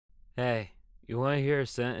Hey, you want to hear a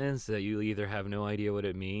sentence that you either have no idea what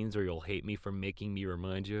it means or you'll hate me for making me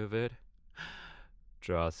remind you of it?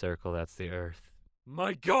 Draw a circle, that's the Earth.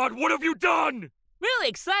 My God, what have you done? Really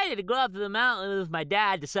excited to go up to the mountain with my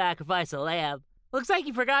dad to sacrifice a lamb. Looks like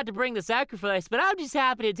he forgot to bring the sacrifice, but I'm just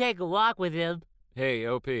happy to take a walk with him. Hey,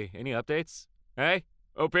 OP, any updates? Hey,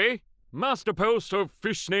 OP? Master post of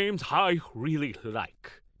fish names I really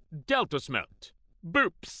like. Delta Smelt,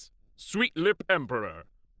 Boops, Sweet Lip Emperor,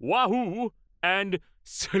 Wahoo, and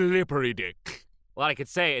Slippery Dick. Well, I could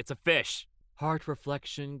say it's a fish. Heart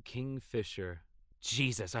Reflection Kingfisher.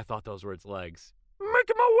 Jesus, I thought those were its legs.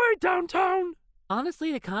 Making my way downtown.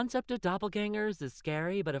 Honestly, the concept of doppelgangers is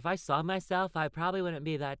scary, but if I saw myself, I probably wouldn't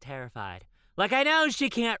be that terrified. Like, I know she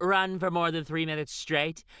can't run for more than 3 minutes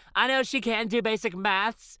straight. I know she can't do basic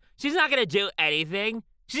maths. She's not gonna do anything.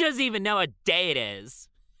 She doesn't even know what day it is.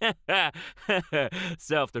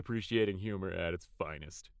 Self-depreciating humor at its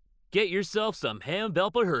finest. Get yourself some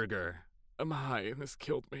Ham-Belperherger. I'm high and this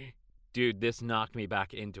killed me. Dude, this knocked me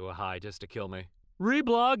back into a high just to kill me.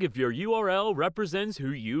 Reblog if your URL represents who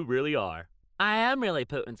you really are. I am really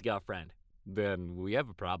Putin's girlfriend. Then we have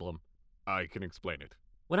a problem. I can explain it.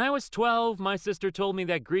 When I was 12, my sister told me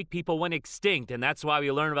that Greek people went extinct, and that's why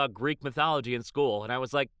we learn about Greek mythology in school. And I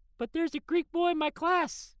was like, but there's a Greek boy in my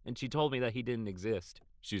class. And she told me that he didn't exist.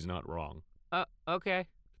 She's not wrong. Okay.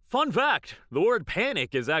 Fun fact, the word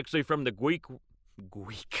panic is actually from the Greek, oh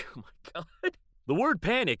my God. The word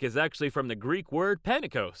panic is actually from the Greek word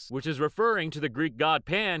panikos, which is referring to the Greek god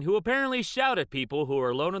Pan, who apparently shout at people who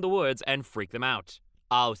are alone in the woods and freak them out.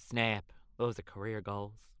 Oh, snap. Those are career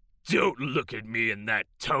goals. Don't look at me in that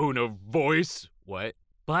tone of voice. What?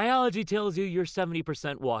 Biology tells you you're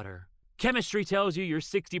 70% water. Chemistry tells you you're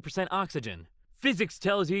 60% oxygen. Physics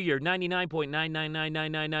tells you you're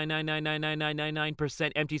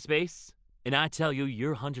 99.99999999999% empty space. And I tell you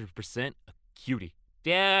you're 100% a cutie.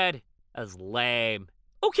 Dude, that's lame.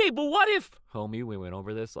 Okay, but what if... Homie, we went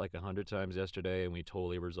over this like 100 times yesterday and we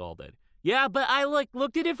totally resolved it. Yeah, but I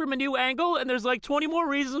looked at it from a new angle and there's 20 more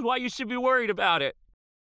reasons why you should be worried about it.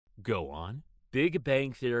 Go on. Big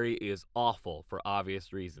Bang Theory is awful for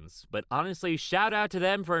obvious reasons, but honestly, shout out to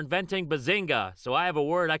them for inventing Bazinga, so I have a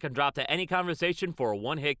word I can drop to any conversation for a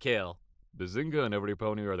one-hit kill. Bazinga and Every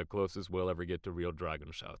Pony are the closest we'll ever get to real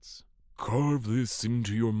dragon shots. Carve this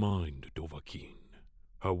into your mind, Dovahkiin.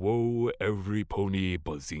 Hello, Every Pony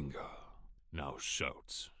Bazinga. Now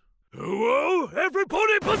shout. Hello, Every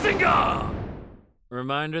Pony Bazinga!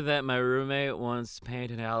 Reminder that my roommate once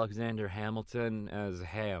painted Alexander Hamilton as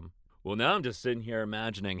Ham. Well, now I'm just sitting here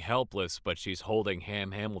imagining Helpless, but she's holding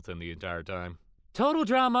Ham Hamilton the entire time. Total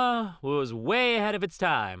Drama was way ahead of its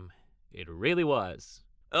time. It really was.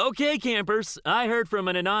 Okay, campers, I heard from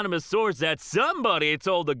an anonymous source that somebody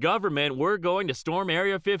told the government we're going to storm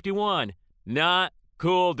Area 51. Not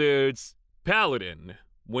cool, dudes. Paladin,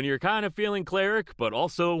 when you're kind of feeling cleric, but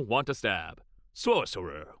also want to stab.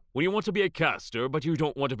 Sorcerer, when you want to be a caster, but you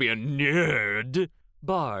don't want to be a nerd.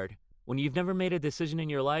 Bard, when you've never made a decision in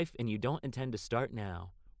your life and you don't intend to start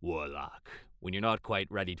now. Warlock, when you're not quite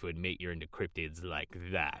ready to admit you're into cryptids like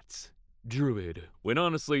that. Druid, when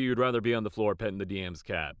honestly you'd rather be on the floor petting the DM's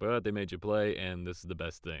cat, but they made you play and this is the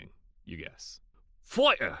best thing. You guess.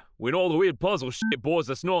 Fighter, when all the weird puzzle shit bores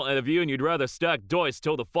the snort out of you and you'd rather stack dice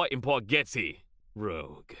till the fighting part gets here.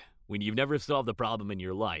 Rogue, when you've never solved a problem in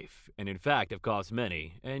your life, and in fact have caused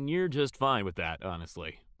many, and you're just fine with that,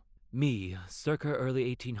 honestly. Me, circa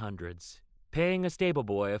early 1800s, paying a stable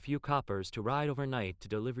boy a few coppers to ride overnight to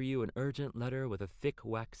deliver you an urgent letter with a thick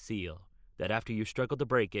wax seal that after you struggle to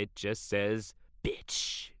break it just says,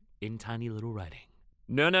 bitch, in tiny little writing.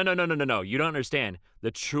 No, you don't understand the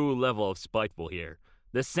true level of spiteful here.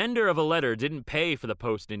 The sender of a letter didn't pay for the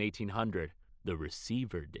post in 1800. The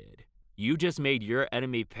receiver did. You just made your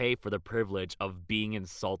enemy pay for the privilege of being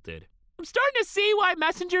insulted. I'm starting to see why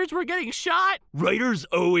messengers were getting shot. Writers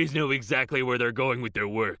always know exactly where they're going with their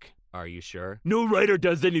work. Are you sure? No writer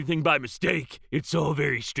does anything by mistake. It's all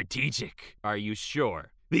very strategic. Are you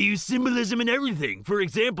sure? They use symbolism in everything. For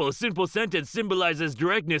example, a simple sentence symbolizes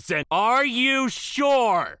directness and... Are you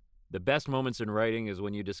sure? The best moments in writing is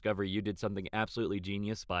when you discover you did something absolutely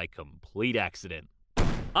genius by complete accident.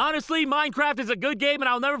 Honestly, Minecraft is a good game and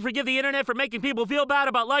I'll never forgive the internet for making people feel bad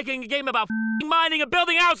about liking a game about mining and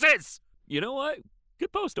building houses! You know what?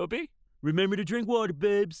 Good post, OP. Remember to drink water,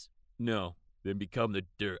 babes. No. Then become the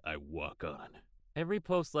dirt I walk on. Every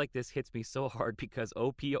post like this hits me so hard because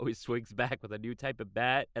OP always swings back with a new type of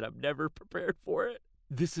bat and I'm never prepared for it.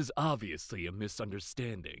 This is obviously a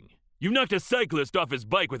misunderstanding. You knocked a cyclist off his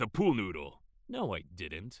bike with a pool noodle. No, I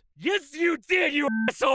didn't. Yes, you did, you asshole!